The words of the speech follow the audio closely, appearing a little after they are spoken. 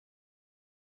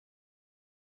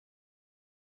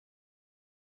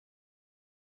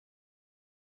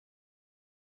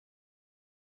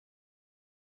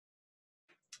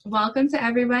Welcome to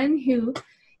everyone who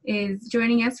is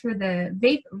joining us for the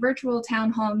Vape virtual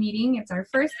town hall meeting. It's our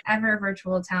first ever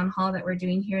virtual town hall that we're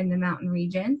doing here in the Mountain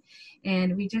region.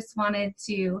 And we just wanted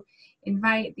to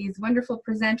invite these wonderful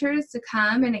presenters to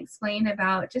come and explain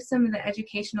about just some of the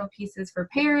educational pieces for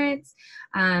parents,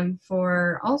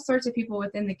 for all sorts of people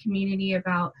within the community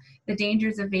about the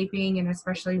dangers of vaping and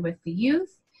especially with the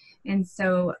youth. And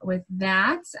so with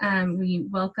that, we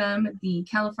welcome the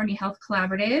California Health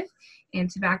Collaborative and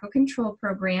Tobacco Control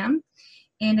Program.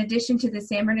 In addition to the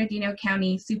San Bernardino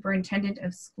County Superintendent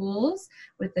of Schools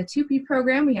with the TUPE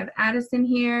Program, we have Addison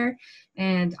here,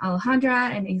 and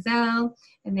Alejandra and Isel,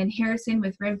 and then Harrison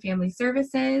with RIM Family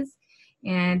Services.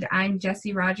 And I'm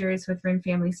Jessie Rogers with RIM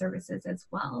Family Services as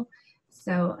well.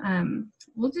 So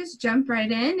we'll just jump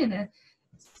right in and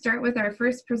start with our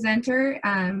first presenter.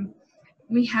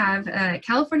 We have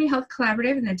California Health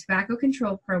Collaborative and the Tobacco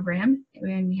Control Program,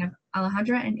 and we have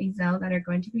Alejandra and Isel that are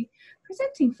going to be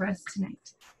presenting for us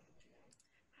tonight.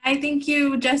 Hi, thank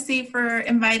you, Jessie, for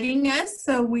inviting us.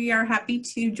 So we are happy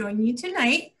to join you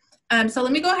tonight. So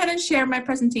let me go ahead and share my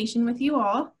presentation with you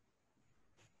all.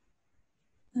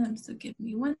 So give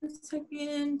me 1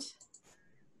 second.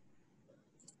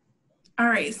 All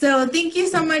right, so thank you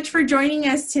so much for joining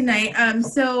us tonight.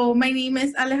 So my name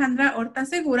is Alejandra Horta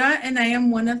Segura, and I am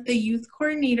one of the youth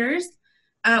coordinators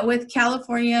with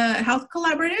California Health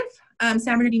Collaborative,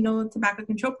 San Bernardino Tobacco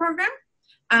Control Program.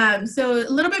 So a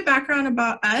little bit background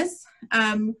about us.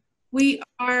 We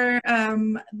are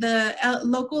the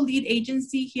local lead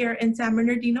agency here in San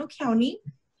Bernardino County.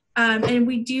 And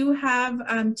we do have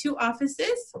 2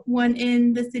 offices, one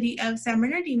in the city of San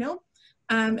Bernardino,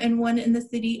 and one in the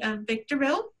city of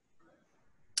Victorville.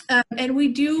 And we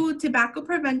do tobacco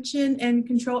prevention and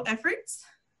control efforts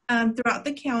throughout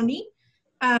the county.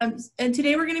 And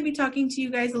today we're going to be talking to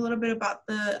you guys a little bit about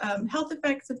the health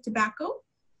effects of tobacco.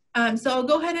 So I'll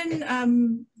go ahead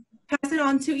and pass it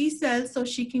on to Isel so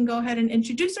she can go ahead and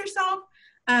introduce herself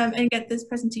and get this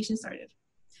presentation started.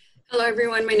 Hello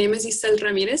everyone, my name is Isel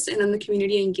Ramirez and I'm the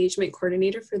Community Engagement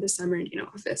Coordinator for the San Bernardino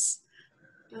office.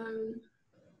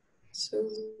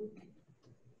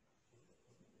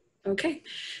 Okay,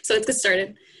 so let's get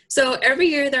started. So every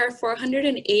year there are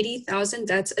 480,000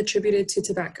 deaths attributed to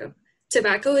tobacco.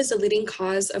 Tobacco is the leading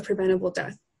cause of preventable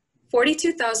death.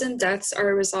 42,000 deaths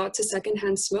are a result to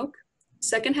secondhand smoke.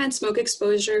 Secondhand smoke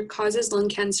exposure causes lung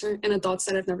cancer in adults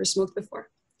that have never smoked before.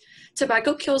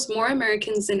 Tobacco kills more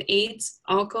Americans than AIDS,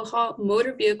 alcohol,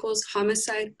 motor vehicles,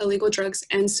 homicide, illegal drugs,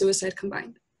 and suicide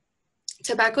combined.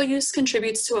 Tobacco use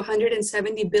contributes to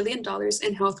 $170 billion in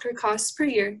healthcare costs per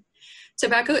year.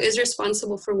 Tobacco is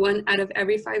responsible for 1 out of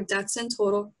every 5 deaths in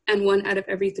total and 1 out of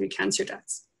every 3 cancer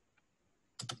deaths.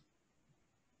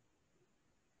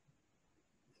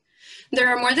 There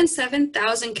are more than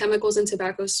 7,000 chemicals in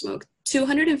tobacco smoke.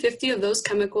 250 of those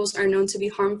chemicals are known to be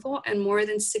harmful and more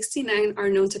than 69 are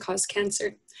known to cause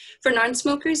cancer. For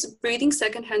non-smokers, breathing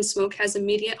secondhand smoke has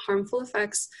immediate harmful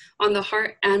effects on the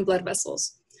heart and blood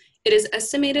vessels. It is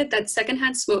estimated that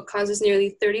secondhand smoke causes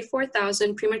nearly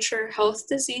 34,000 premature health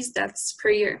disease deaths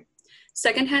per year.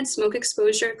 Secondhand smoke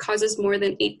exposure causes more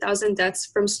than 8,000 deaths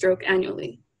from stroke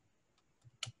annually.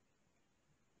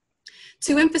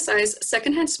 To emphasize,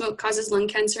 secondhand smoke causes lung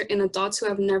cancer in adults who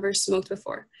have never smoked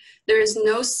before. There is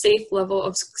no safe level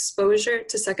of exposure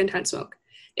to secondhand smoke.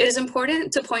 It is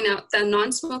important to point out that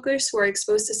non-smokers who are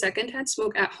exposed to secondhand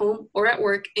smoke at home or at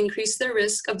work increase their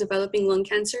risk of developing lung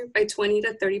cancer by 20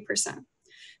 to 30%.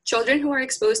 Children who are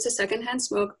exposed to secondhand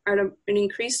smoke are at an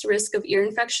increased risk of ear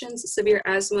infections, severe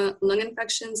asthma, lung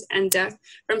infections, and death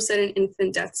from sudden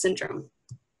infant death syndrome.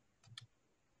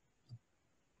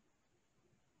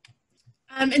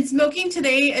 And smoking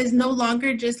today is no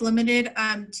longer just limited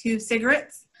to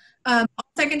cigarettes.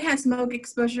 Secondhand smoke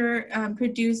exposure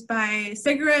produced by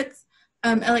cigarettes,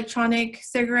 electronic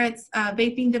cigarettes,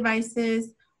 vaping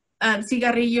devices,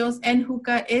 cigarrillos, and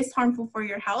hookah is harmful for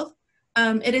your health.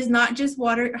 It is not just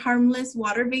harmless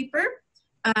water vapor.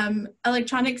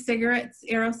 Electronic cigarettes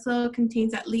aerosol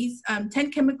contains at least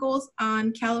 10 chemicals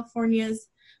on California's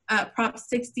Prop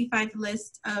 65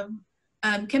 list of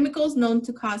chemicals known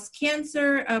to cause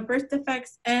cancer, birth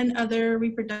defects, and other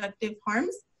reproductive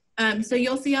harms. So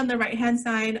you'll see on the right-hand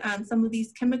side some of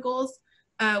these chemicals,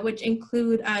 which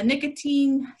include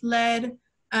nicotine, lead,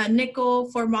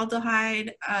 nickel,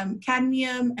 formaldehyde,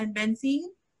 cadmium, and benzene.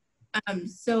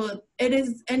 So it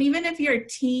is, and even if your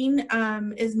teen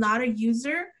is not a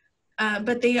user,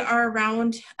 but they are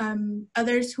around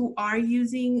others who are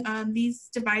using these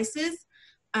devices,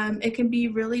 it can be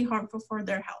really harmful for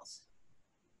their health.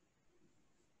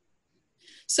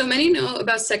 So many know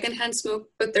about secondhand smoke,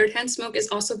 but third-hand smoke is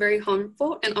also very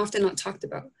harmful and often not talked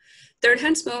about.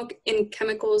 Third-hand smoke in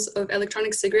chemicals of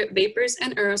electronic cigarette vapors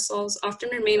and aerosols often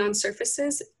remain on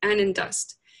surfaces and in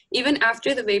dust. Even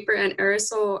after the vapor and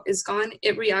aerosol is gone,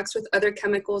 it reacts with other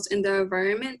chemicals in the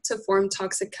environment to form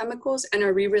toxic chemicals and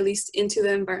are re-released into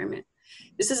the environment.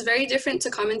 This is very different to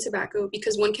common tobacco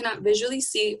because one cannot visually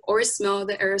see or smell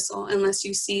the aerosol unless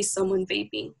you see someone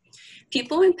vaping.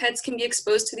 People and pets can be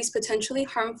exposed to these potentially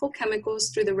harmful chemicals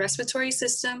through the respiratory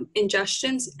system,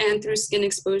 ingestions, and through skin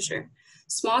exposure.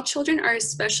 Small children are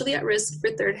especially at risk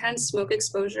for third-hand smoke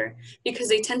exposure because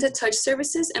they tend to touch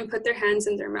surfaces and put their hands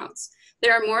in their mouths. They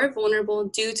are more vulnerable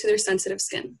due to their sensitive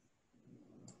skin.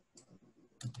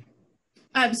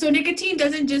 So nicotine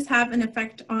doesn't just have an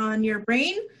effect on your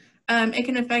brain. It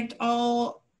can have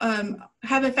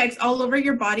effects all over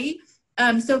your body.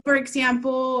 So for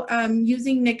example,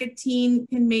 using nicotine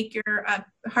can make your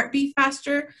heartbeat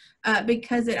faster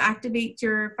because it activates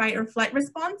your fight or flight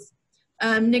response.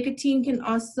 Nicotine can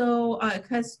also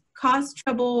cause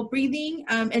trouble breathing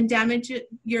and damage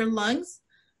your lungs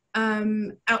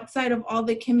outside of all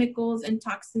the chemicals and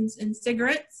toxins in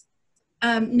cigarettes.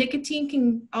 Nicotine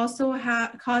can also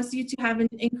cause you to have an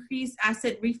increased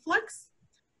acid reflux,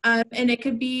 and it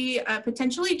could be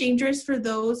potentially dangerous for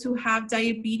those who have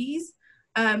diabetes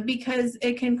because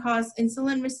it can cause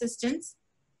insulin resistance.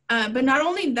 But not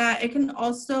only that, it can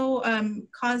also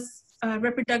cause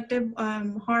reproductive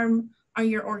harm on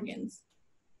your organs.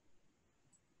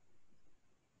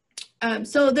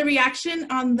 So the reaction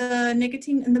on the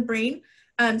nicotine in the brain.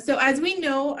 So as we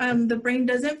know, the brain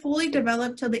doesn't fully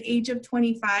develop till the age of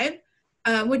 25,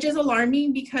 which is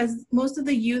alarming because most of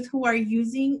the youth who are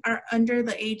using are under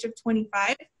the age of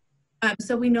 25.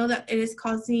 So we know that it is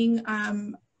causing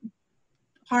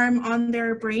harm on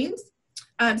their brains.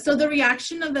 So the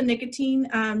reaction of the nicotine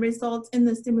results in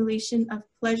the stimulation of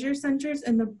pleasure centers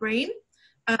in the brain.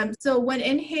 So when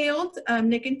inhaled,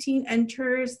 nicotine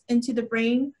enters into the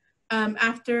brain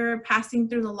after passing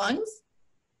through the lungs.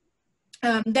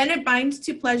 Then it binds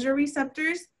to pleasure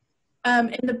receptors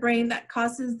in the brain that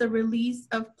causes the release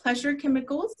of pleasure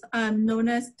chemicals known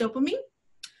as dopamine,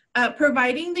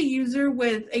 providing the user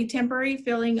with a temporary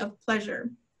feeling of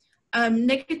pleasure.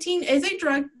 Nicotine is a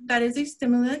drug that is a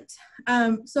stimulant,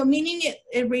 so meaning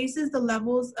it raises the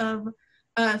levels of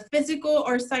physical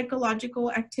or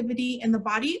psychological activity in the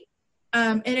body,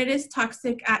 and it is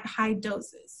toxic at high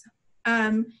doses.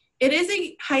 It is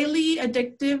a highly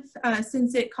addictive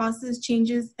since it causes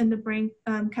changes in the brain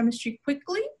chemistry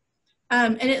quickly,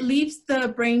 and it leaves the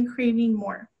brain craving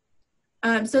more.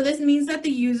 So this means that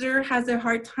the user has a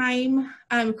hard time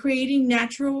creating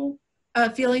natural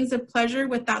feelings of pleasure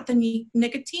without the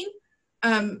nicotine,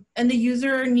 and the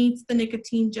user needs the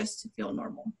nicotine just to feel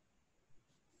normal.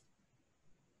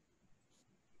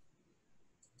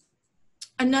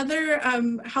 Another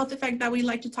health effect that we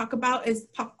like to talk about is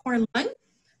popcorn lung.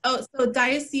 Oh, so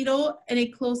diacetyl and a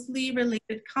closely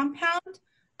related compound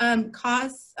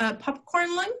cause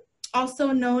popcorn lung,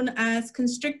 also known as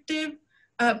constrictive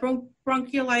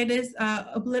bronchiolitis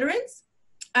obliterans.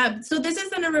 So this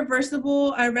is an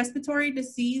irreversible respiratory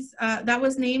disease that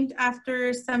was named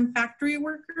after some factory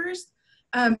workers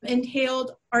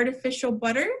inhaled artificial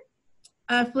butter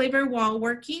flavor while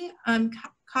working,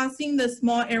 causing the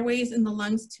small airways in the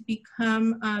lungs to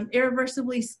become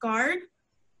irreversibly scarred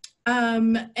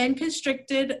and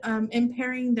constricted,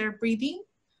 impairing their breathing.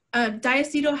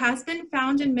 Diacetyl has been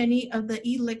found in many of the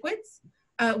e-liquids,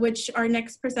 which our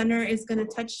next presenter is going to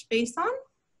touch base on.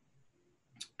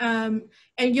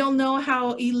 And you'll know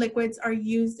how e-liquids are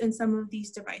used in some of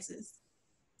these devices.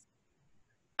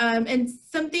 And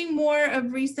something more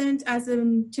of recent, as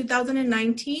in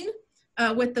 2019,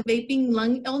 with the vaping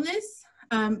lung illness.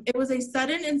 It was a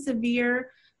sudden and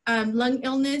severe lung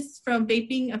illness from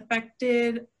vaping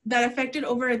that affected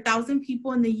over 1,000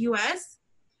 people in the US.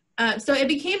 So it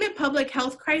became a public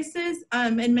health crisis,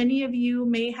 and many of you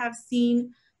may have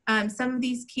seen some of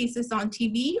these cases on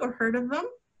TV or heard of them.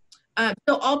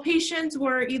 So all patients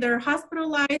were either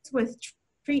hospitalized with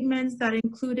treatments that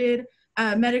included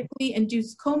medically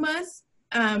induced comas,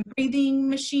 breathing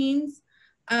machines,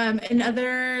 and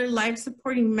other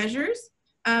life-supporting measures.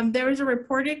 There was a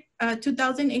reported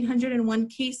 2,801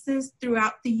 cases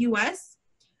throughout the US,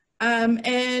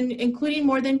 and including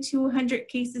more than 200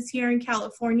 cases here in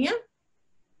California,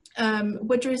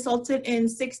 which resulted in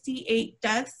 68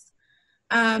 deaths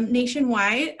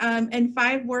nationwide, and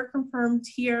 5 were confirmed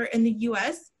here in the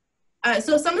US.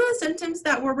 So some of the symptoms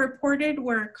that were reported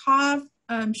were cough,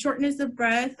 shortness of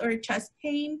breath or chest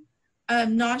pain,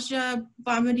 nausea,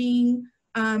 vomiting,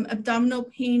 abdominal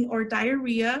pain or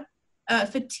diarrhea,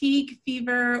 fatigue,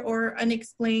 fever, or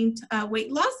unexplained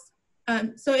weight loss.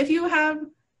 So if you have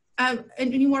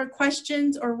any more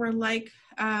questions or would like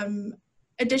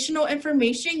additional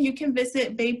information, you can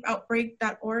visit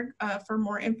vapeoutbreak.org for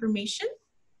more information.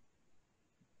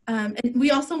 And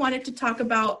we also wanted to talk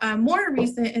about more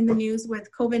recent in the news with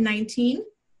COVID-19.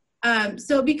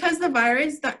 So because the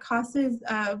virus that causes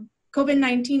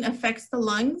COVID-19 affects the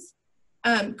lungs,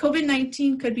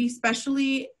 COVID-19 could be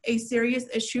especially a serious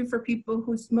issue for people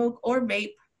who smoke or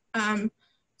vape.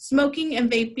 Smoking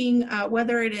and vaping,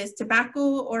 whether it is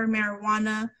tobacco or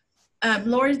marijuana,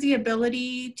 lowers the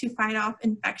ability to fight off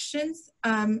infections,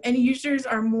 and users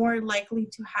are more likely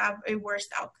to have a worse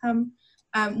outcome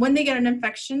when they get an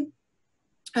infection.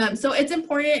 So it's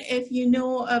important if you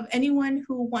know of anyone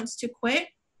who wants to quit.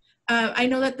 I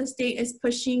know that the state is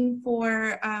pushing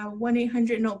for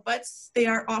 1-800-NO-BUTS. They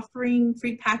are offering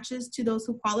free patches to those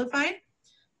who qualify.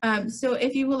 So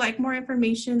if you would like more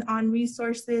information on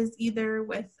resources, either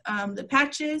with the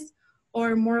patches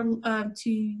or more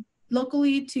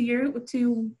locally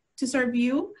to serve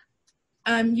you,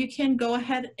 you can go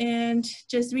ahead and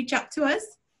just reach out to us,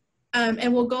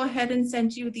 and we'll go ahead and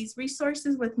send you these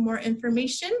resources with more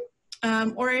information.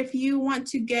 Or if you want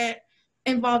to get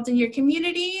involved in your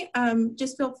community,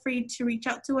 just feel free to reach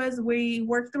out to us. We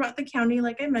work throughout the county,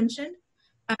 like I mentioned.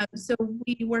 So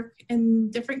we work in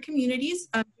different communities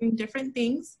doing different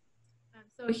things.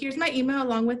 So here's my email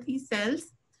along with these cells.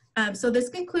 So this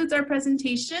concludes our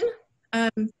presentation.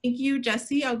 Thank you,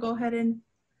 Jesse. I'll go ahead and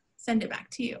send it back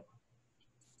to you.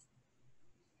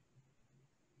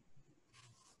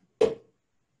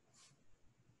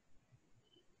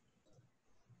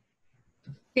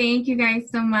 Thank you guys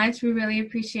so much. We really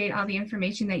appreciate all the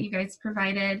information that you guys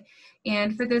provided.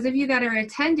 And for those of you that are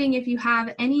attending, if you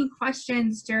have any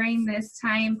questions during this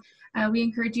time, we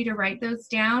encourage you to write those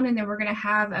down, and then we're going to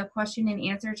have a question and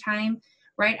answer time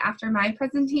right after my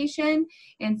presentation.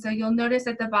 And so you'll notice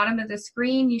at the bottom of the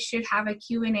screen, you should have a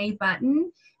Q&A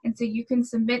button. And so you can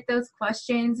submit those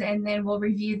questions, and then we'll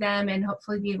review them and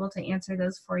hopefully be able to answer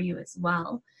those for you as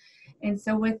well. And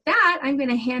so with that, I'm going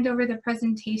to hand over the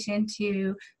presentation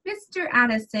to Mr.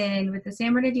 Addison with the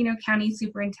San Bernardino County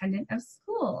Superintendent of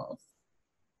Schools.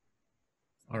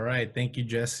 All right, thank you,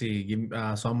 Jesse.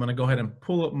 So I'm going to go ahead and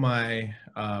pull up my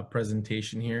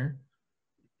presentation here.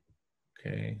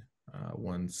 Okay,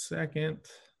 1 second.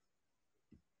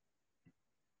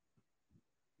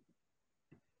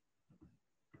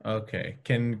 Okay,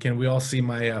 can we all see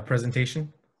my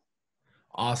presentation?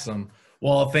 Awesome.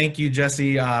 Well, thank you,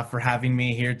 Jesse, for having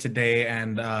me here today,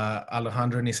 and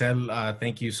Alejandro and Isel,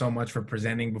 thank you so much for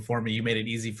presenting before me. You made it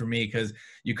easy for me because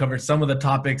you covered some of the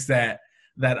topics that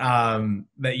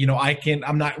you know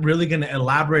I'm not really going to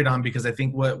elaborate on, because I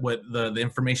think what the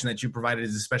information that you provided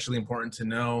is especially important to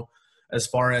know as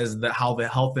far as how the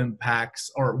health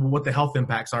impacts, or what the health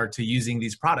impacts are to using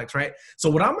these products, right?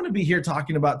 So what I'm going to be here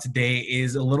talking about today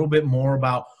is a little bit more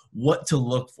about what to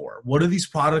look for. What do these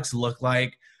products look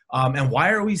like? And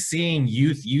why are we seeing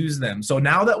youth use them? So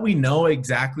now that we know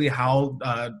exactly how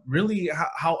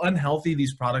unhealthy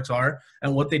these products are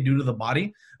and what they do to the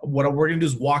body, what we're going to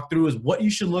do is walk through is what you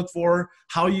should look for,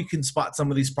 how you can spot some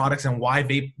of these products, and why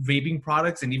vaping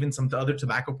products and even some other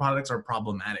tobacco products are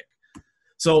problematic.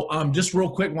 So just real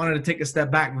quick, wanted to take a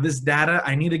step back. This data,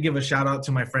 I need to give a shout out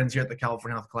to my friends here at the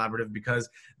California Health Collaborative, because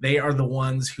they are the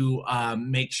ones who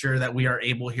make sure that we are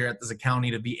able here at this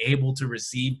county to be able to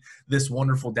receive this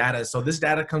wonderful data. So this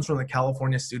data comes from the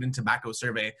California Student Tobacco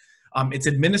Survey. It's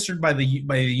administered by the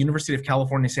University of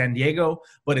California, San Diego,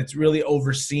 but it's really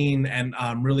overseen and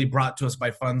really brought to us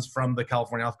by funds from the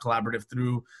California Health Collaborative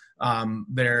through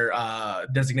their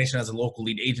designation as a local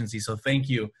lead agency. So thank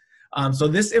you. So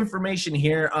this information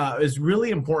here is really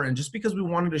important, just because we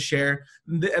wanted to share,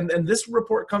 and this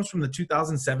report comes from the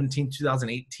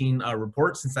 2017-2018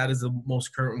 report, since that is the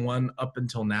most current one up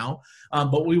until now.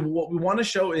 But what we want to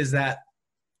show is that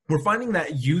we're finding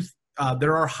that youth,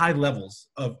 there are high levels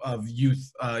of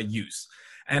youth use,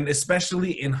 and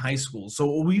especially in high school. So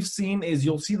what we've seen is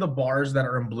you'll see the bars that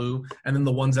are in blue and then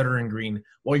the ones that are in green.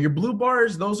 Well, your blue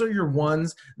bars, those are your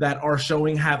ones that are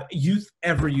showing have youth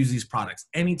ever use these products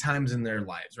any times in their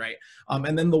lives, right?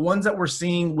 And then the ones that we're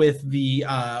seeing with the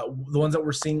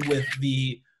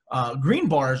green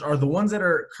bars are the ones that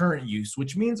are current use,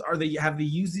 which means have they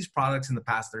used these products in the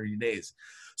past 30 days.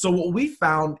 So what we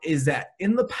found is that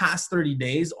in the past 30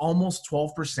 days, almost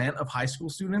 12% of high school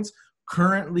students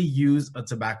currently use a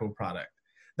tobacco product.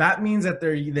 That means that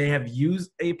they have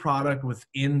used a product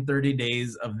within 30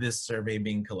 days of this survey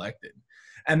being collected.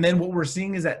 And then what we're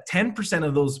seeing is that 10%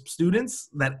 of those students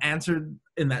that answered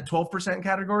in that 12%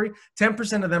 category,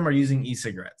 10% of them are using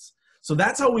e-cigarettes. So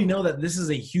that's how we know that this is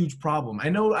a huge problem. I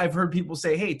know I've heard people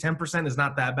say, hey, 10% is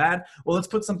not that bad. Well, let's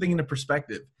put something into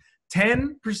perspective.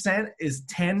 10% is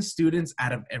 10 students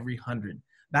out of every 100.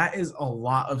 That is a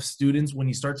lot of students when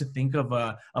you start to think of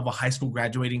a high school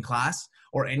graduating class,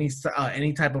 or any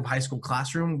type of high school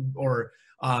classroom, or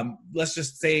let's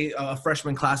just say a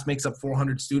freshman class makes up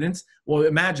 400 students. Well,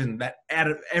 imagine that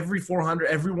out of every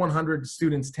 100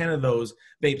 students, 10 of those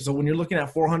vape. So when you're looking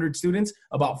at 400 students,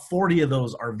 about 40 of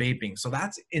those are vaping. So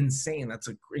that's insane. That's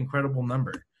an incredible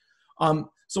number.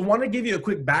 So I want to give you a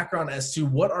quick background as to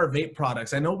what are vape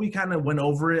products. I know we kind of went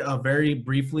over it very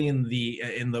briefly in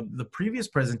the previous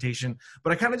presentation,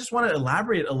 but I kind of just want to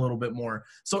elaborate a little bit more.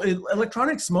 So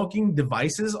electronic smoking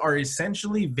devices are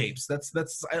essentially vapes. That's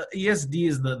ESD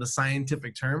is the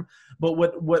scientific term. But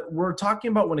what we're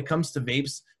talking about when it comes to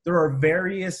vapes, there are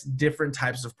various different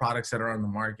types of products that are on the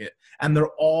market, and they're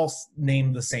all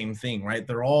named the same thing, right?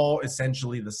 They're all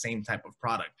essentially the same type of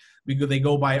product, because they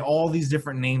go by all these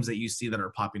different names that you see that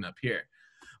are popping up here.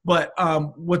 But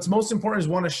what's most important is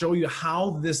want to show you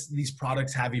how these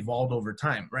products have evolved over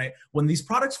time, right? When these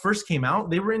products first came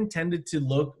out, they were intended to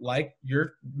look like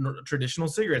your traditional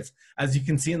cigarettes, as you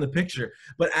can see in the picture.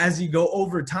 But as you go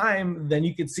over time, then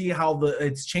you can see how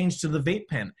it's changed to the vape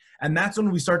pen. And that's when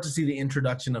we start to see the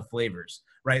introduction of flavors,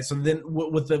 right? So then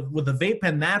with the vape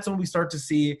pen, that's when we start to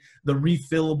see the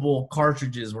refillable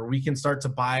cartridges, where we can start to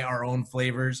buy our own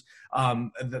flavors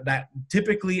that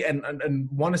typically, and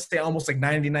want to say almost like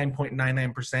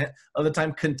 99.99% of the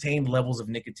time, contain levels of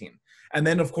nicotine. And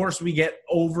then of course we get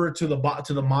over to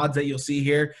the mods that you'll see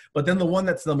here, but then the one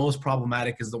that's the most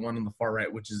problematic is the one on the far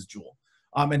right, which is Juul.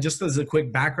 And just as a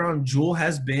quick background, Juul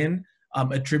has been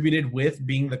attributed with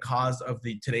being the cause of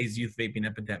today's youth vaping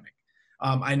epidemic.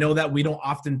 I know that we don't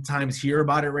oftentimes hear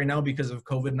about it right now because of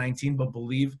COVID-19, but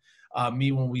believe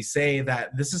me when we say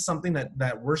that this is something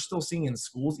that we're still seeing in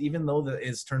schools, even though that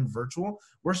is turned virtual.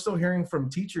 We're still hearing from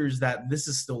teachers that this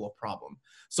is still a problem.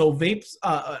 So vapes,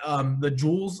 the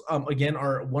Juuls, again,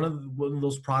 are one of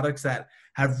those products that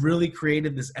have really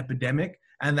created this epidemic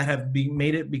and that have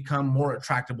made it become more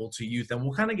attractable to youth. And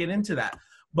we'll kind of get into that.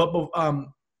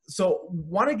 So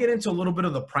want to get into a little bit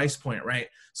of the price point, right?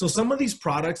 So some of these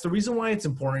products, the reason why it's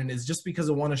important is just because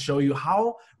I want to show you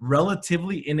how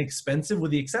relatively inexpensive,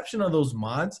 with the exception of those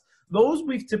mods, those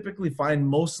we typically find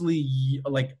mostly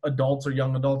like adults or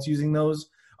young adults using those.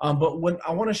 But what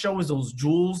I want to show is those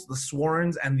Juuls, the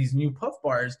Swarens, and these new puff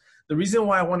bars. The reason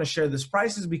why I want to share this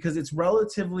price is because it's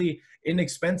relatively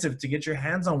inexpensive to get your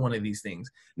hands on one of these things.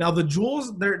 Now the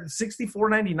Juuls, they're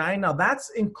 $64.99. Now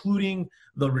that's including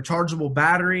the rechargeable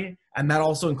battery, and that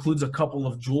also includes a couple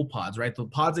of Juul pods, right? The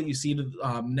pods that you see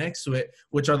next to it,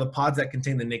 which are the pods that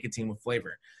contain the nicotine with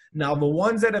flavor. Now the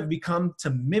ones that have become to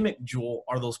mimic Juul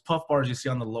are those puff bars you see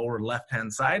on the lower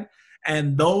left-hand side.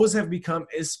 And those have become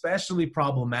especially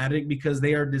problematic because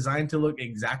they are designed to look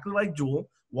exactly like Juul.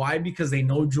 Why? Because they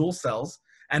know Juul sells.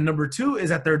 And number two is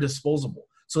that they're disposable.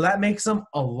 So that makes them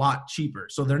a lot cheaper.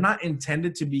 So they're not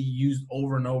intended to be used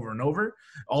over and over and over.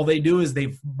 All they do is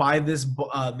they buy this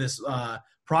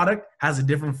product, has a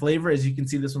different flavor. As you can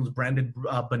see, this one's branded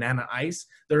banana ice.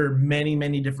 There are many,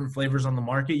 many different flavors on the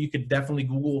market. You could definitely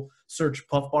Google search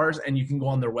puff bars and you can go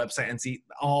on their website and see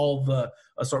all the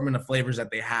assortment of flavors that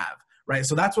they have. Right.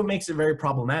 So that's what makes it very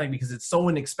problematic, because it's so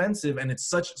inexpensive and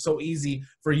it's so easy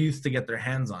for youth to get their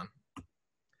hands on.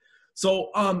 So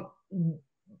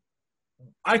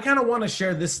I kind of want to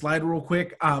share this slide real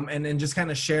quick and just kind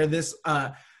of share this.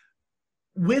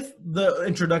 With the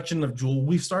introduction of Juul,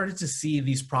 we've started to see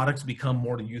these products become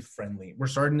more youth friendly. We're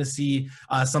starting to see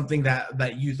something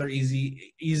that youth are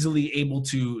easily able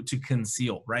to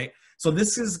conceal, right? So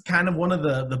this is kind of one of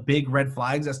the big red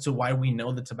flags as to why we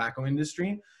know the tobacco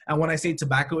industry. And when I say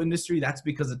tobacco industry, that's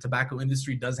because the tobacco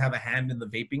industry does have a hand in the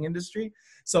vaping industry.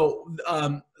 So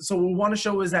what we want to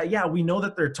show is that, yeah, we know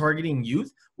that they're targeting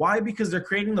youth. Why? Because they're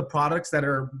creating the products that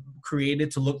are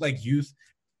created to look like youth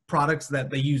products that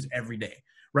they use every day,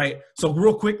 right? So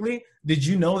real quickly, did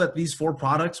you know that these 4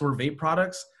 products were vape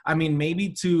products? I mean, maybe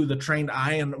to the trained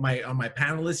eye and my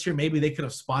panelists here, maybe they could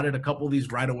have spotted a couple of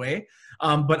these right away.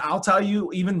 But I'll tell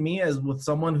you, even me, as with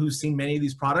someone who's seen many of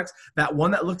these products, that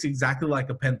one that looks exactly like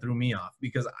a pen threw me off,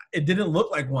 because it didn't look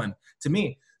like one to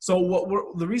me.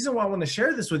 So the reason why I want to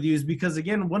share this with you is because,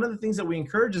 again, one of the things that we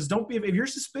encourage is if you're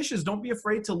suspicious, don't be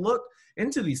afraid to look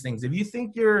into these things. If you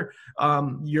think your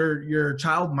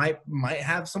child might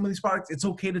have some of these products, it's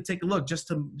okay to take a look just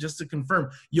to confirm.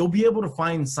 You'll be able to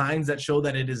find signs that show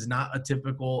that it is not a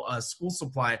typical school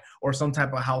supply or some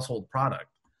type of household product.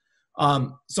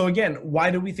 So again, why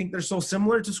do we think they're so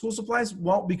similar to school supplies?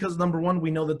 Well, because number one,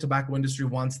 we know the tobacco industry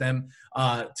wants them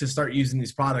to start using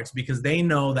these products because they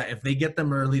know that if they get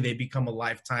them early, they become a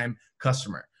lifetime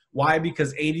customer. Why?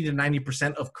 Because 80 to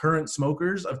 90% of current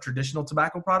smokers of traditional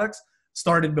tobacco products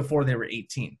started before they were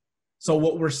 18. So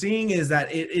what we're seeing is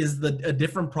that it is a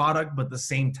different product, but the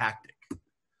same tactic.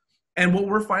 And what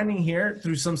we're finding here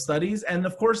through some studies, and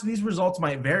of course these results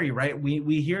might vary, right?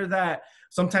 We hear that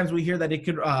sometimes we hear that it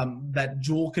could that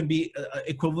Juul can be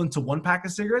equivalent to 1 pack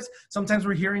of cigarettes. Sometimes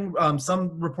we're hearing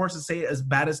some reports that say as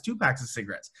bad as 2 packs of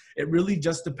cigarettes. It really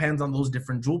just depends on those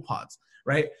different Juul pods,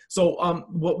 right? So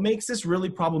what makes this really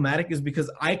problematic is because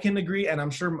I can agree, and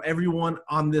I'm sure everyone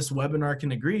on this webinar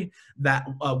can agree, that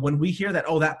when we hear that,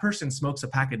 oh, that person smokes a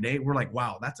pack a day, we're like,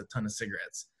 wow, that's a ton of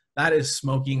cigarettes. That is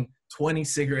smoking 20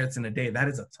 cigarettes in a day. That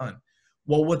is a ton.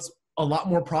 Well, what's a lot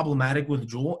more problematic with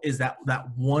Juul is that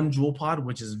one Juul pod,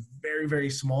 which is very, very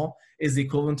small, is the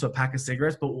equivalent to a pack of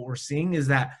cigarettes. But what we're seeing is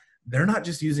that they're not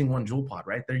just using one Juul pod,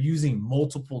 right? They're using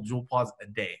multiple Juul pods a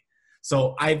day.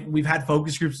 So we've had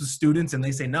focus groups with students, and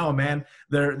they say, no, man,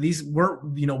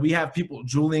 we have people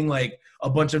Juuling like a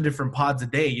bunch of different pods a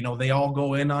day. You know, they all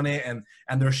go in on it, and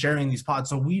they're sharing these pods.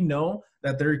 So we know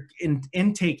that they're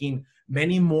intaking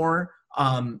many more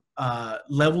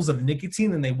levels of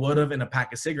nicotine than they would have in a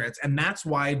pack of cigarettes. And that's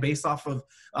why, based off of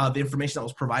the information that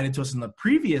was provided to us in the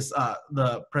previous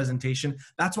the presentation,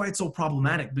 that's why it's so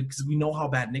problematic, because we know how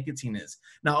bad nicotine is.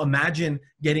 Now imagine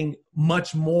getting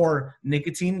much more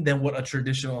nicotine than what a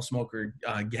traditional smoker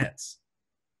gets.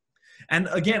 And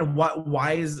again,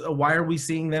 why are we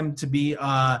seeing them to be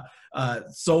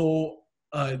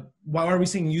why are we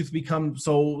seeing youth become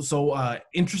so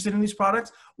interested in these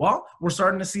products? Well, we're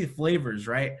starting to see flavors,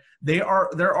 right? There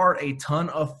are a ton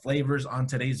of flavors on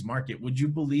today's market. Would you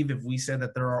believe if we said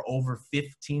that there are over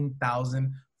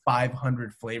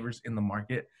 15,500 flavors in the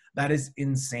market? That is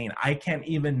insane. I can't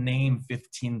even name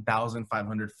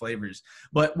 15,500 flavors.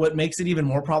 But what makes it even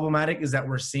more problematic is that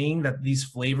we're seeing that these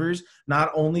flavors,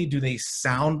 not only do they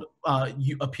sound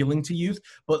appealing to youth,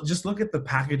 but just look at the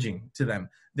packaging to them.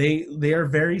 They are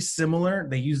very similar.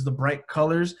 They use the bright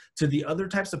colors to the other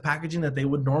types of packaging that they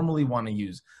would normally want to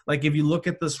use. Like if you look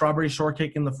at the strawberry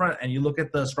shortcake in the front and you look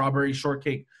at the strawberry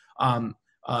shortcake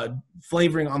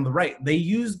flavoring on the right, they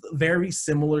use very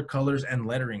similar colors and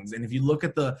letterings. And if you look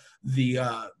at the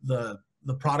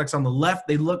products on the left,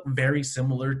 they look very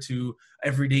similar to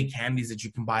everyday candies that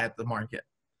you can buy at the market.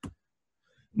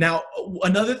 Now,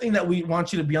 another thing that we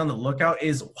want you to be on the lookout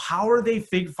is, how are they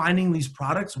finding these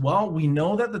products? Well, we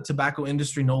know that the tobacco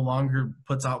industry no longer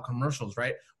puts out commercials,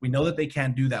 right? We know that they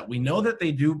can't do that. We know that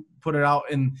they do put it out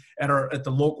at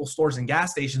the local stores and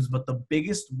gas stations, but the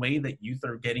biggest way that youth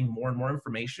are getting more and more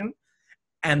information,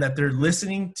 and that they're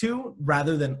listening to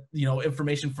rather than,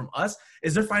 information from us,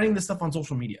 is they're finding this stuff on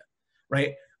social media,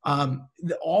 right?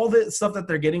 All the stuff that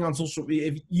they're getting on social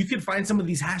media, if you could find some of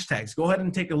these hashtags, go ahead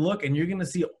and take a look, and you're going to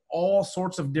see all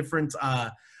sorts of different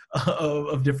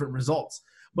different results.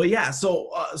 But yeah,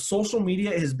 so social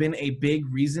media has been a big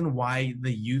reason why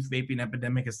the youth vaping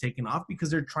epidemic has taken off, because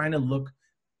they're trying to look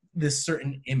this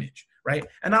certain image, right?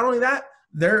 And not only that,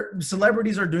 their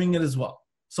celebrities are doing it as well.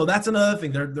 So that's another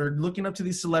thing. They're looking up to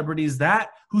these celebrities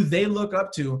who they look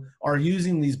up to are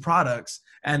using these products,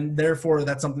 and therefore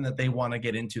that's something that they want to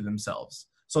get into themselves.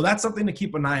 So that's something to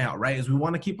keep an eye out, right? Is we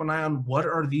want to keep an eye on what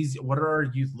are our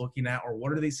youth looking at, or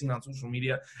what are they seeing on social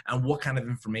media, and what kind of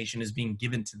information is being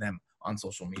given to them on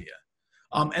social media.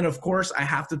 And of course, I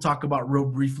have to talk about real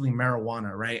briefly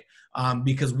marijuana, right?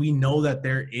 Because we know that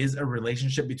there is a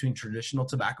relationship between traditional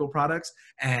tobacco products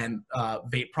and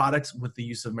vape products with the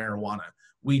use of marijuana.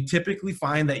 We typically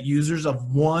find that users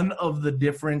of one of the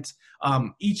different,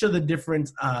 each of the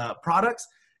different products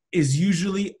is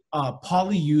usually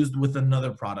poly-used with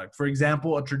another product. For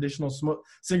example, a traditional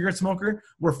cigarette smoker,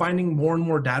 we're finding more and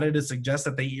more data to suggest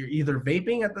that they are either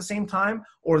vaping at the same time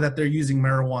or that they're using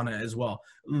marijuana as well.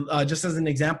 Just as an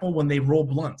example, when they roll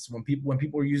blunts, when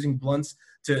people are using blunts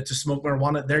to smoke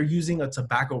marijuana, they're using a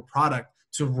tobacco product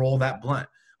to roll that blunt.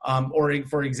 Or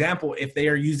for example, if they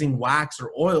are using wax or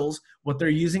oils, what they're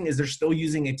using is they're still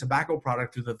using a tobacco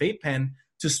product through the vape pen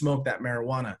to smoke that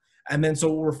marijuana. And then so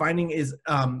what we're finding is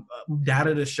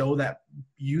data to show that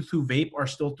youth who vape are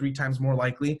still 3 times more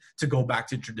likely to go back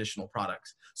to traditional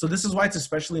products. So this is why it's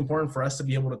especially important for us to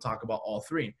be able to talk about all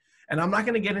 3. And I'm not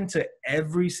going to get into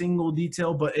every single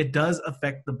detail, but it does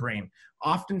affect the brain.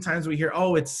 Oftentimes we hear,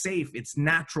 oh, it's safe, it's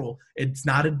natural, it's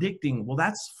not addicting. Well,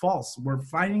 that's false. We're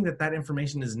finding that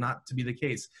information is not to be the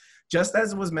case. Just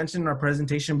as was mentioned in our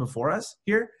presentation before us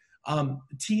here,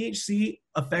 THC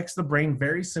affects the brain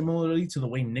very similarly to the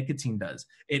way nicotine does.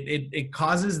 It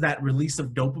causes that release of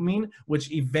dopamine,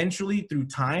 which eventually through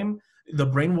time, the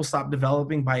brain will stop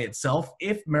developing by itself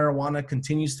if marijuana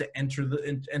continues to enter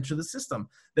the system.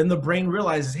 Then the brain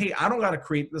realizes, hey, I don't got to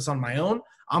create this on my own.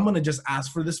 I'm going to just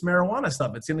ask for this marijuana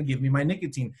stuff. It's going to give me my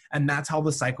nicotine. And that's how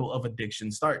the cycle of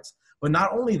addiction starts. But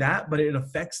not only that, but it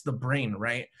affects the brain,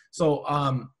 right? So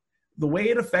the way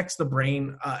it affects the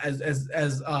brain, as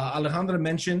Alejandra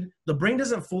mentioned, the brain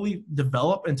doesn't fully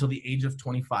develop until the age of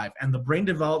 25. And the brain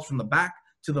develops from the back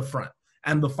to the front.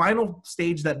 And the final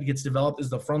stage that gets developed is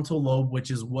the frontal lobe,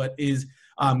 which is what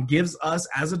gives us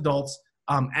as adults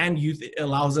and youth, it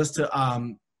allows us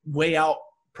to weigh out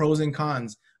pros and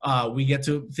cons. We get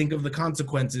to think of the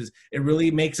consequences. It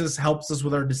really helps us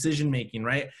with our decision making,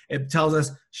 right? It tells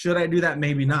us, should I do that?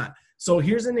 Maybe not. So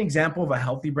here's an example of a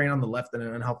healthy brain on the left and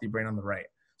an unhealthy brain on the right.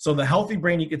 So the healthy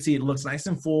brain, you can see it looks nice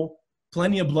and full,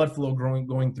 plenty of blood flow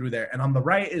going through there. And on the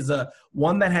right is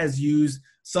one that has used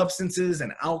substances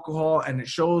and alcohol, and it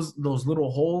shows those little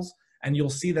holes. And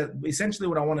you'll see that essentially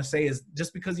what I want to say is,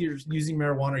 just because you're using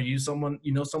marijuana or someone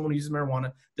who uses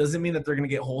marijuana doesn't mean that they're going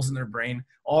to get holes in their brain.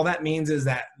 All that means is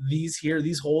that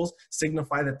these holes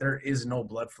signify that there is no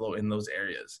blood flow in those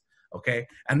areas. Okay.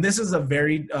 And this is a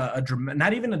very,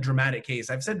 not even a dramatic case.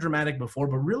 I've said dramatic before,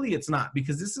 but really it's not,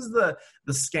 because this is the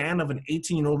scan of an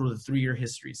 18-year-old with a 3-year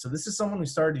history. So this is someone who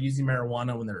started using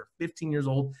marijuana when they were 15 years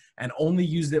old and only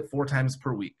used it 4 times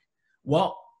per week.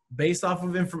 Well, based off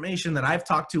of information that I've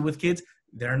talked to with kids,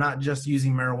 they're not just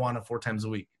using marijuana 4 times a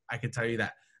week. I can tell you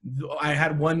that. I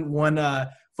had one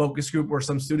focus group where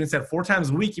some students said 4 times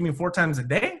a week. You mean 4 times a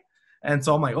day? And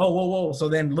so I'm like, oh, whoa. So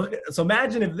then so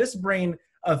imagine if this brain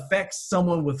affects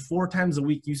someone with 4 times a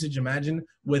week usage. Imagine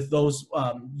with those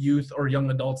youth or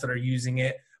young adults that are using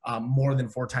it more than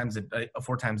 4 times a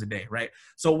day, right?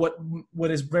 So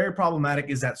what is very problematic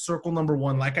is that circle number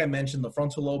 1, like I mentioned, the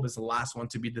frontal lobe is the last one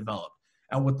to be developed.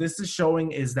 And what this is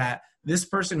showing is that this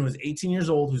person who is 18 years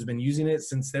old, who's been using it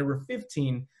since they were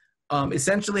 15,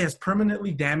 essentially has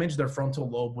permanently damaged their frontal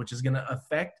lobe, which is going to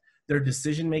affect their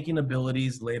decision-making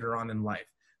abilities later on in life.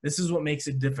 This is what makes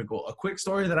it difficult. A quick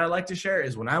story that I like to share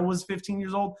is when I was 15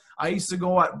 years old, I used to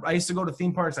go to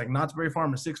theme parks like Knott's Berry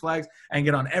Farm or Six Flags and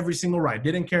get on every single ride.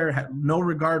 Didn't care, had no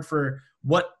regard for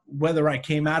whether I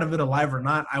came out of it alive or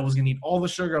not. I was going to eat all the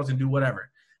sugar. I was going to do whatever.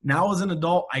 Now as an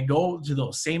adult, I go to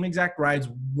those same exact rides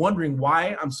wondering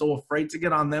why I'm so afraid to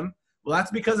get on them. Well, that's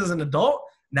because as an adult,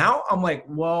 now I'm like,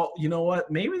 well, you know what?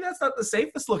 Maybe that's not the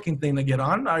safest looking thing to get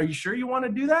on. Are you sure you want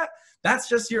to do that? That's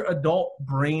just your adult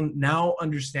brain now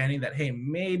understanding that, hey,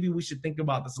 maybe we should think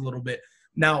about this a little bit.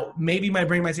 Now, maybe my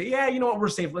brain might say, yeah, you know what? We're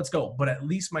safe. Let's go. But at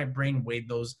least my brain weighed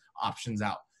those options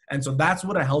out. And so that's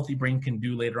what a healthy brain can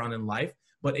do later on in life.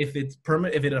 But if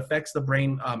it affects the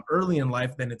brain early in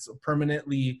life, then it's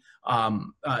permanently,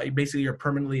 basically you're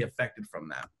permanently affected from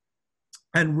that.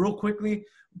 And real quickly,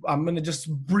 I'm going to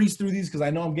just breeze through these because I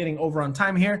know I'm getting over on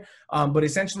time here. But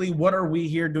essentially, what are we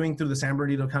here doing through the San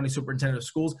Bernardino County Superintendent of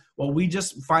Schools? Well, we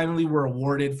just finally were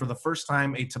awarded for the first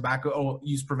time a tobacco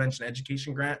use prevention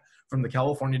education grant from the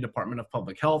California Department of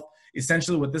Public Health.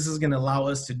 Essentially, what this is going to allow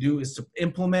us to do is to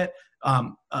implement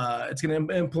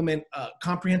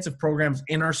comprehensive programs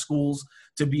in our schools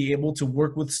to be able to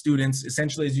work with students.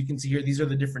 Essentially, as you can see here, these are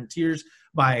the different tiers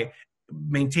by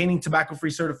maintaining tobacco-free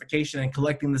certification and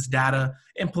collecting this data,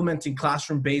 implementing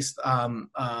classroom-based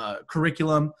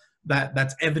curriculum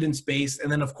that's evidence-based,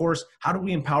 and then, of course, how do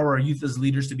we empower our youth as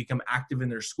leaders to become active in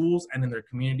their schools and in their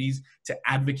communities to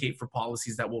advocate for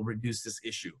policies that will reduce this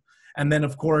issue. And then,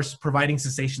 of course, providing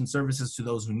cessation services to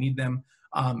those who need them,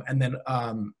 and then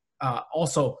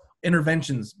also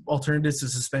interventions, alternatives to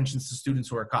suspensions to students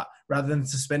who are caught. Rather than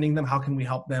suspending them, how can we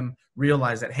help them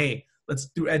realize that, hey,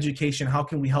 through education, how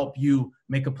can we help you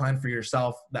make a plan for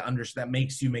yourself that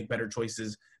makes you make better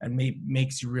choices and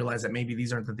makes you realize that maybe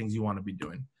these aren't the things you want to be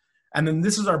doing. And then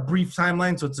this is our brief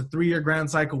timeline. So it's a 3-year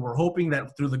grant cycle. We're hoping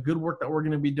that through the good work that we're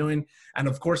going to be doing, and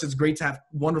of course, it's great to have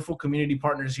wonderful community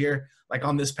partners here, like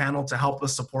on this panel, to help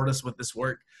us support us with this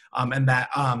work. And that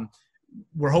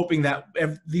we're hoping that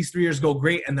these 3 years go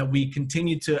great and that we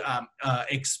continue to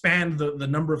expand the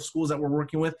number of schools that we're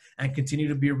working with and continue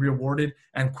to be rewarded.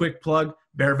 And quick plug,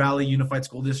 Bear Valley Unified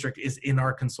School District is in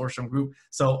our consortium group.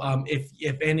 So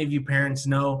if any of you parents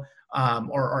know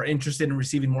or are interested in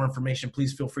receiving more information,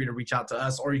 please feel free to reach out to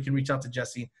us, or you can reach out to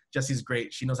Jessie. Jessie's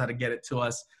great. She knows how to get it to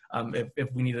us if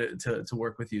we need to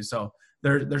work with you. So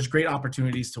there's great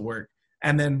opportunities to work.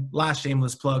 And then last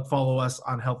shameless plug, follow us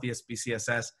on Healthiest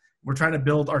BCSS. We're trying to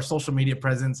build our social media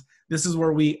presence. This is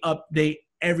where we update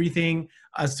everything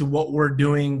as to what we're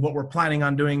doing, what we're planning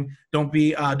on doing. Don't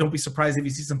be surprised if you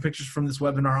see some pictures from this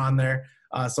webinar on there.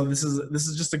 So this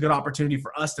is just a good opportunity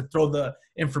for us to throw the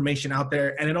information out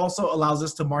there, and it also allows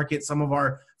us to market some of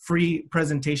our free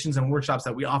presentations and workshops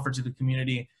that we offer to the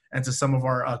community and to some of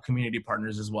our community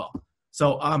partners as well.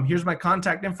 So here's my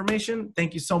contact information.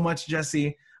 Thank you so much,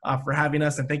 Jesse, for having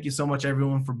us, and thank you so much,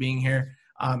 everyone, for being here.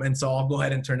 And so I'll go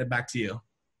ahead and turn it back to you.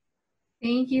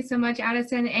 Thank you so much,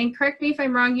 Addison. And correct me if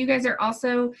I'm wrong, you guys are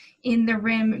also in the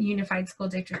RIM Unified School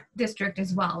District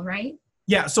as well, right?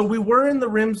 Yeah, so we were in the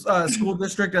RIM school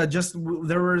district.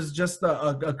 There was just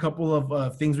a couple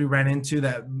of things we ran into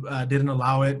that didn't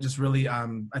allow it. Just really,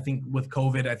 I think with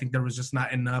COVID, I think there was just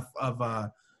not enough of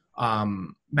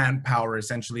manpower.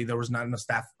 Essentially, there was not enough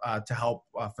staff to help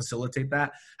facilitate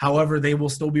that. However, they will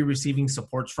still be receiving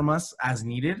supports from us as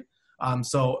needed.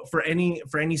 So for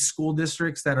any school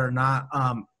districts that are not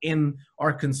in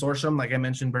our consortium, like I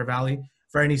mentioned, Bear Valley,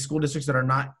 for any school districts that are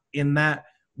not in that,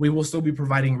 we will still be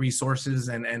providing resources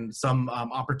and some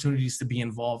opportunities to be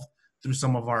involved through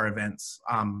some of our events,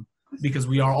 because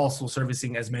we are also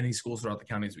servicing as many schools throughout the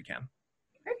county as we can.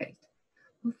 Perfect.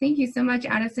 Well, thank you so much,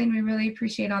 Addison. We really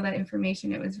appreciate all that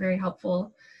information. It was very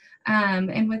helpful.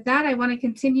 And with that, I want to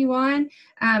continue on.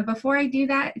 Before I do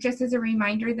that, just as a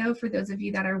reminder, though, for those of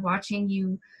you that are watching,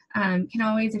 you can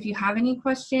always, if you have any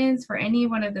questions for any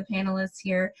one of the panelists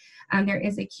here, there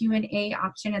is a Q&A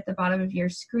option at the bottom of your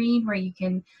screen where you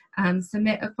can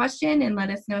submit a question and let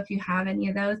us know if you have any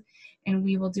of those, and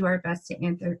we will do our best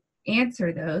to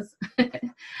answer those.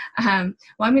 Well,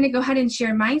 I'm going to go ahead and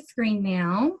share my screen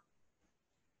now.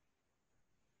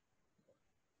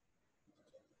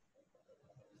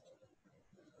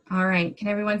 All right, can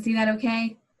everyone see that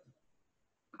okay?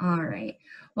 All right.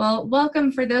 Well,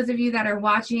 welcome for those of you that are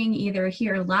watching either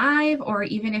here live or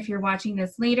even if you're watching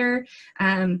this later.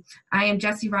 I am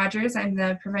Jessie Rogers. I'm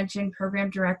the Prevention Program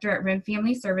Director at RIM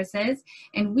Family Services,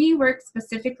 and we work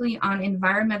specifically on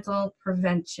environmental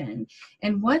prevention.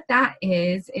 And what that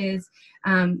is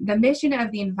the mission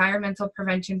of the Environmental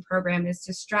Prevention Program is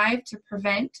to strive to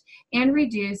prevent and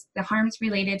reduce the harms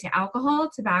related to alcohol,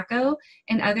 tobacco,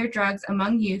 and other drugs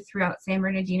among youth throughout San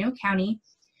Bernardino County,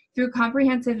 through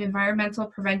comprehensive environmental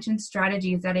prevention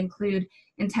strategies that include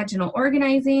intentional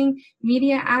organizing,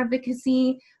 media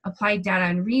advocacy, applied data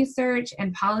and research,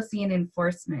 and policy and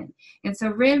enforcement. And so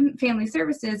RIM Family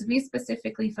Services, we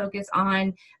specifically focus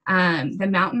on the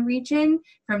mountain region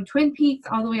from Twin Peaks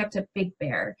all the way up to Big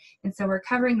Bear. And so we're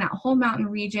covering that whole mountain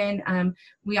region.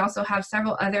 We also have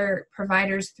several other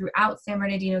providers throughout San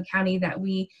Bernardino County that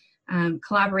we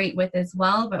collaborate with as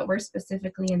well, but we're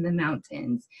specifically in the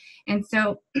mountains. And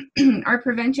so our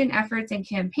prevention efforts and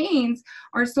campaigns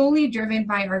are solely driven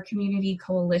by our community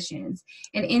coalitions.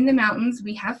 And in the mountains,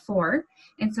 we have 4.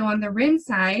 And so on the RIM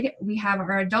side, we have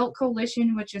our adult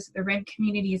coalition, which is the RIM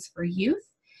Communities for Youth.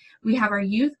 We have our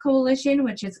youth coalition,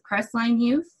 which is Crestline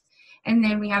Youth. And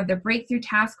then we have the Breakthrough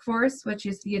Task Force, which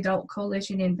is the adult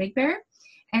coalition in Big Bear.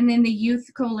 And then the youth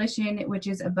coalition, which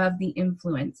is Above the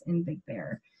Influence in Big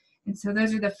Bear. And so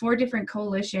those are the 4 different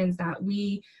coalitions that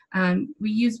we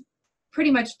use pretty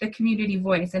much the community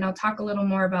voice. And I'll talk a little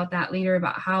more about that later,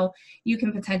 about how you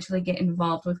can potentially get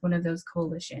involved with one of those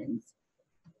coalitions.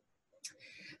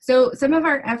 So some of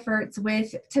our efforts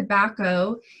with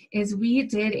tobacco is we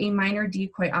did a minor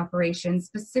decoy operation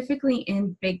specifically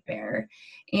in Big Bear.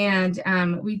 And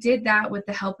we did that with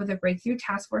the help of the Breakthrough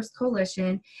Task Force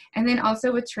Coalition, and then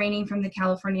also with training from the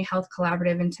California Health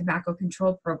Collaborative and Tobacco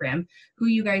Control Program, who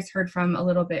you guys heard from a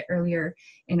little bit earlier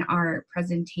in our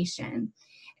presentation.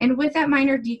 And with that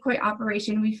minor decoy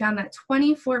operation, we found that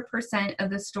 24% of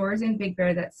the stores in Big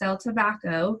Bear that sell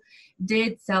tobacco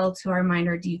did sell to our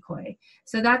minor decoy.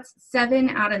 So that's 7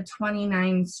 out of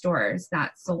 29 stores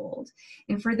that sold.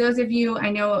 And for those of you, I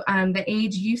know the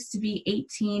age used to be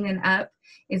 18 and up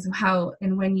is how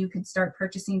and when you could start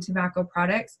purchasing tobacco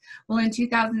products. Well, in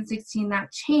 2016,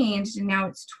 that changed, and now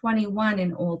it's 21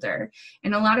 and older.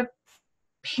 And a lot of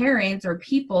parents or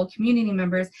people, community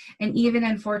members, and even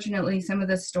unfortunately some of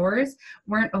the stores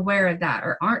weren't aware of that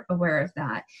or aren't aware of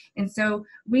that. And so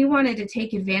we wanted to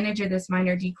take advantage of this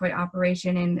minor decoy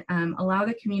operation and allow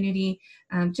the community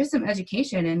just some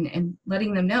education and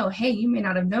letting them know, hey, you may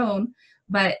not have known,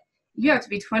 but you have to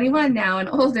be 21 now and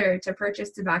older to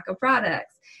purchase tobacco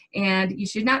products, and you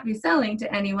should not be selling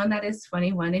to anyone that is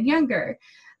 21 and younger.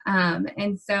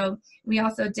 And so we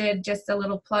also did just a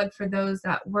little plug for those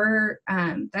that were,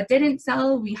 that didn't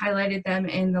sell. We highlighted them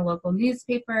in the local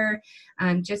newspaper,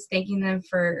 just thanking them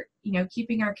for, you know,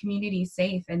 keeping our community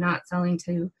safe and not selling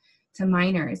to to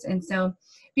minors. And so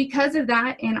because of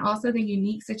that, and also the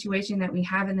unique situation that we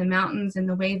have in the mountains and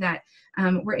the way that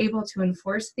we're able to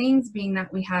enforce things, being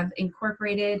that we have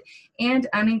incorporated and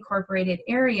unincorporated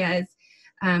areas,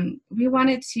 we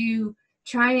wanted to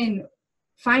try and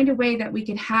find a way that we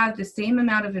could have the same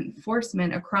amount of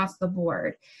enforcement across the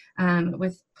board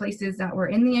with places that were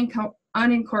in the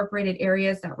unincorporated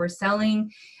areas that were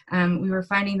selling. We were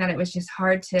finding that it was just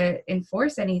hard to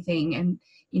enforce anything and,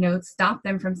 you know, stop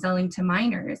them from selling to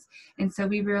minors. And so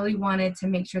we really wanted to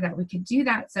make sure that we could do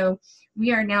that. So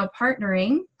we are now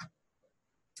partnering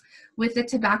with the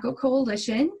Tobacco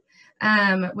Coalition,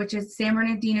 which is San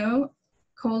Bernardino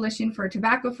Coalition for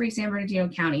Tobacco-Free San Bernardino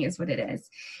County is what it is.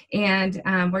 And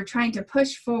we're trying to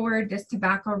push forward this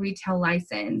tobacco retail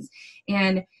license.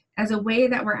 And as a way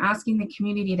that we're asking the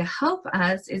community to help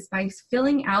us is by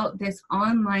filling out this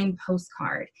online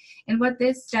postcard. And what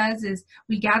this does is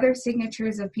we gather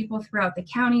signatures of people throughout the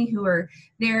county who are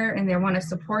there and they want to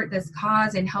support this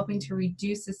cause and helping to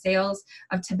reduce the sales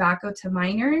of tobacco to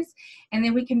minors. And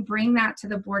then we can bring that to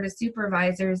the Board of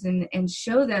Supervisors and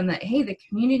show them that, hey, the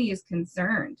community is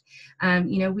concerned.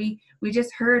 You know, we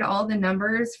just heard all the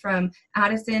numbers from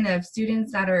Addison of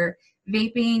students that are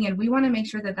vaping, and we want to make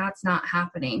sure that that's not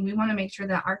happening. We want to make sure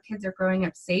that our kids are growing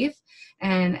up safe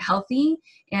and healthy,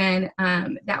 and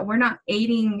that we're not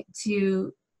aiding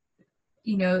to,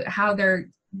 you know, how they're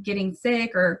getting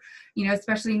sick, or, you know,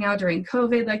 especially now during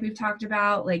COVID, like we've talked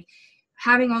about, like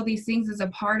having all these things as a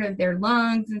part of their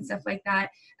lungs and stuff like that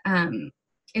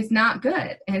is not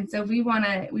good. And so we want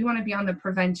to be on the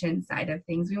prevention side of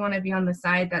things. We want to be on the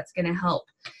side that's going to help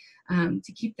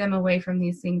to keep them away from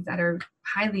these things that are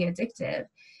highly addictive.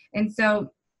 And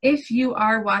so if you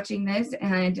are watching this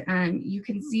and you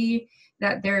can see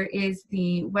that there is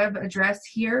the web address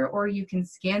here, or you can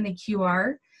scan the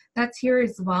QR that's here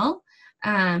as well.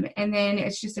 And then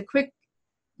it's just a quick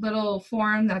little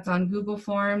form that's on Google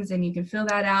Forms, and you can fill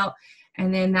that out.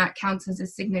 And then that counts as a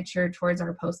signature towards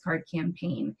our postcard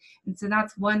campaign. And so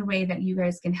that's one way that you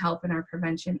guys can help in our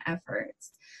prevention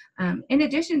efforts. In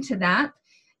addition to that,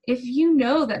 if you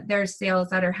know that there's sales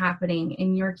that are happening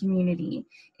in your community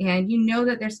and you know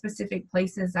that there's specific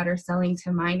places that are selling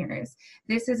to minors,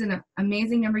 this is an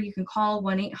amazing number. You can call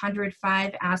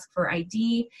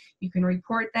 1-800-5-ASK-FOR-ID. You can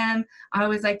report them. I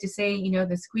always like to say, you know,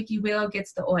 the squeaky wheel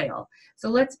gets the oil. So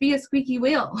let's be a squeaky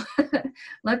wheel.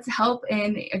 Let's help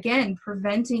in, again,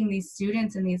 preventing these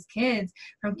students and these kids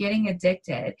from getting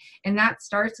addicted. And that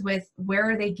starts with, where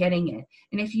are they getting it?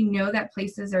 And if you know that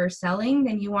places are selling,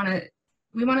 then we want to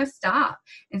stop.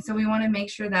 And so we want to make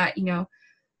sure that, you know,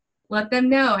 let them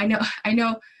know. I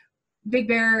know Big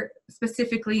Bear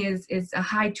specifically is a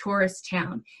high tourist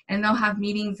town, and they'll have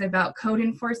meetings about code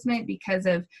enforcement because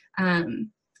of, you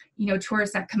know,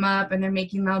 tourists that come up and they're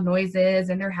making loud noises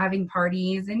and they're having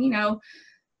parties, and, you know,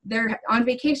 they're on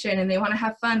vacation and they want to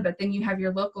have fun, but then you have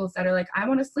your locals that are like, I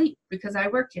want to sleep because I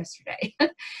worked yesterday.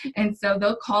 And so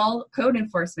they'll call code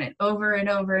enforcement over and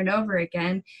over and over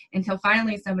again until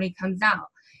finally somebody comes out.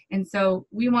 And so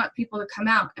we want people to come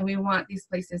out, and we want these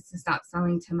places to stop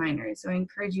selling to minors. So I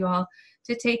encourage you all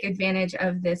to take advantage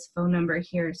of this phone number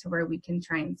here, so where we can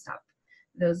try and stop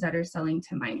those that are selling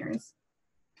to minors.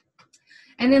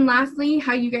 And then lastly,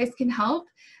 how you guys can help.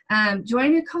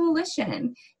 Join a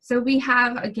coalition. So we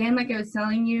have, again, like I was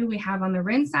telling you, we have on the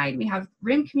RIM side, we have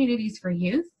RIM Communities for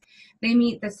Youth. They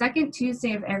meet the second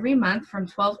Tuesday of every month from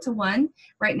 12 to 1.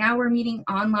 Right now we're meeting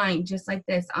online, just like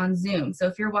this, on Zoom. So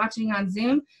if you're watching on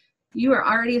Zoom, you are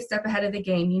already a step ahead of the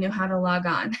game. You know how to log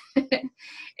on.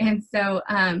 And so,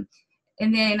 and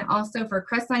then also for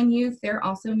Crestline Youth, they're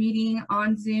also meeting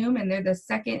on Zoom, and they're the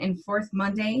second and fourth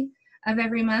Monday of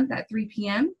every month at 3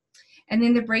 p.m. And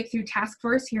then the Breakthrough Task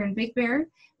Force here in Big Bear,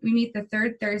 we meet the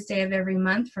third Thursday of every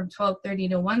month from 12:30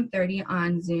 to 1:30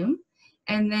 on Zoom.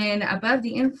 And then Above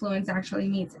the Influence actually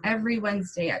meets every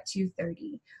Wednesday at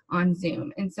 2:30 on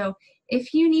Zoom. And so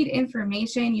if you need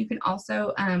information, you can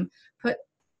also put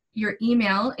your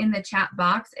email in the chat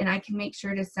box, and I can make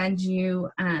sure to send you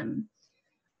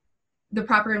the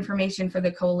proper information for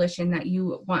the coalition that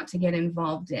you want to get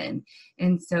involved in.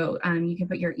 And so you can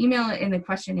put your email in the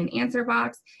question and answer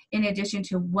box, in addition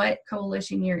to what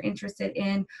coalition you're interested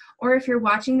in. Or if you're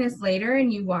watching this later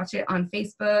and you watch it on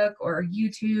Facebook or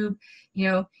YouTube, you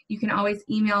know, you can always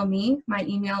email me. My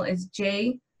email is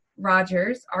jrogers,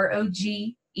 ROGERS,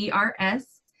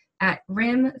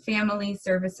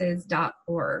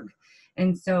 @rimfamilyservices.org.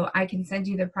 And so I can send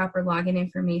you the proper login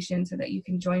information so that you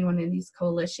can join one of these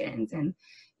coalitions. And,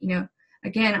 you know,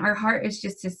 again, our heart is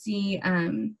just to see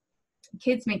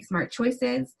kids make smart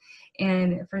choices,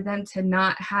 and for them to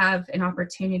not have an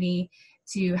opportunity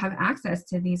to have access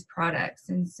to these products.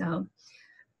 And so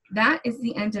that is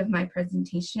the end of my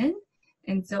presentation.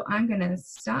 And so I'm going to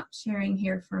stop sharing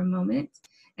here for a moment.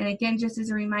 And again, just as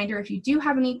a reminder, if you do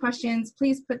have any questions,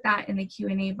 please put that in the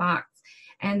Q&A box.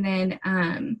 And then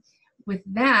with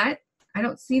that, I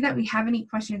don't see that we have any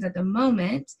questions at the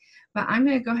moment, but I'm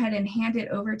going to go ahead and hand it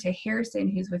over to Harrison,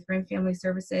 who's with Rim Family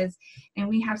Services. And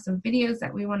we have some videos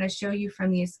that we want to show you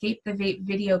from the Escape the Vape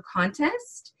video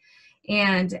contest.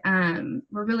 And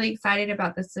we're really excited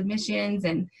about the submissions,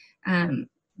 and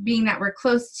being that we're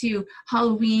close to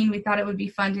Halloween, we thought it would be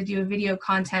fun to do a video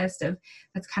contest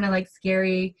that's kind of like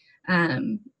scary.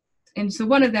 And so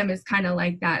one of them is kind of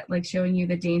like that, like showing you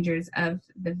the dangers of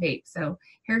the vape. So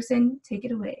Harrison, take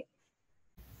it away.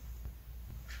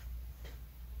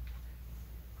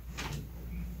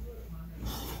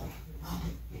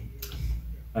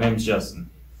 My name's Justin.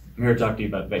 I'm here to talk to you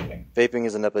about vaping. Vaping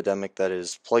is an epidemic that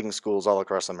is plaguing schools all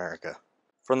across America.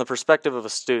 From the perspective of a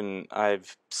student,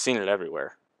 I've seen it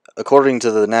everywhere. According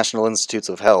to the National Institutes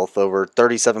of Health, over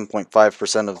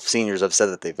 37.5% of seniors have said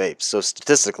that they vape. So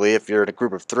statistically, if you're in a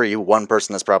group of 3, one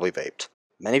person has probably vaped.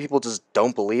 Many people just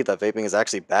don't believe that vaping is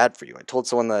actually bad for you. I told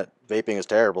someone that vaping is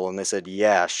terrible, and they said,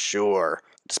 yeah, sure.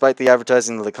 Despite the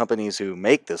advertising of the companies who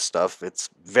make this stuff, it's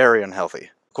very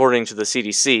unhealthy. According to the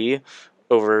CDC,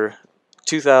 over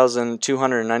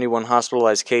 2,291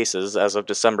 hospitalized cases as of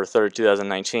December 3rd,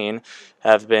 2019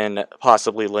 have been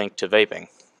possibly linked to vaping.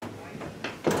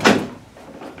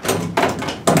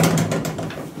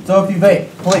 So if you vape,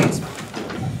 please,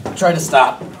 try to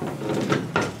stop.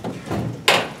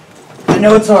 I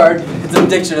know it's hard, it's an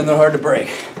addiction and they're hard to break,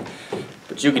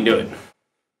 but you can do it.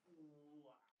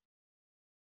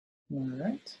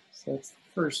 Alright, so that's the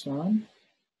first one.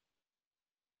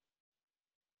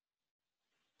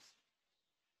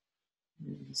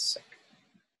 The second.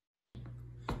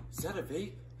 Is that a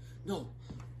vape? No.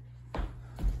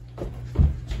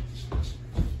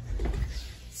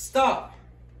 Stop!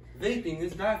 Vaping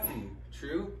is bad for you.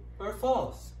 True or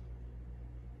false?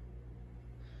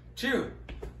 True.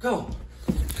 Go.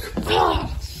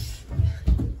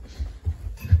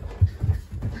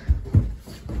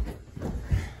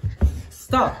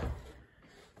 Stop.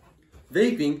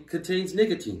 Vaping contains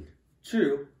nicotine.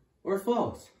 True or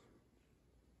false?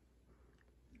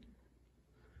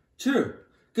 True.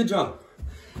 Good job.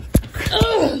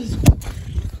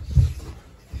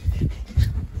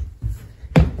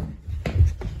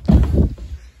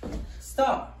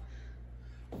 Stop.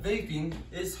 Vaping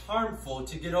is harmful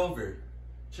to get over.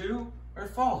 True or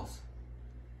false?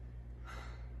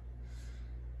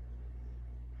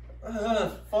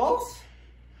 False?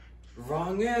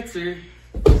 Wrong answer.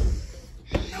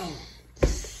 No.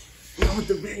 Not with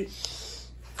the vape.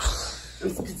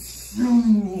 It's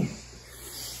consuming me.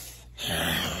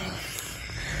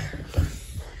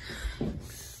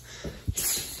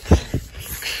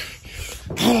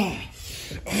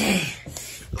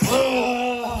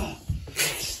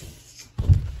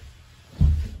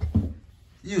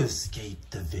 You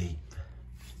escaped the vape.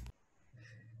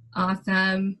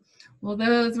 Awesome. Well,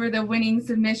 those were the winning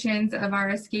submissions of our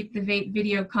Escape the Vape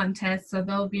video contest. So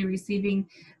they'll be receiving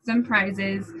some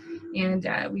prizes, and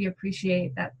we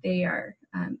appreciate that they are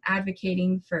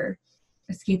advocating for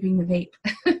escaping the vape.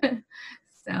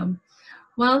 So,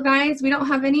 well, guys, we don't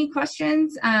have any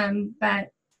questions, but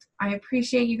I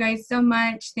appreciate you guys so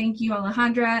much. Thank you,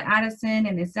 Alejandra, Addison,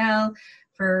 and Isel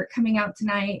for coming out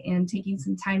tonight and taking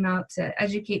some time out to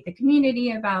educate the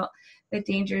community about the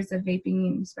dangers of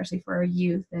vaping, especially for our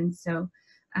youth. And so,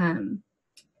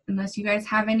 unless you guys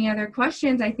have any other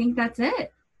questions, I think that's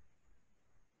it.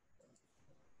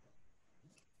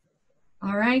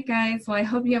 All right, guys. Well, I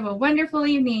hope you have a wonderful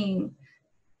evening.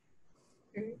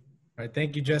 All right.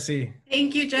 Thank you, Jesse.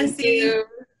 Thank you, Jesse. Thank you.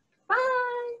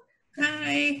 Bye.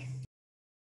 Bye.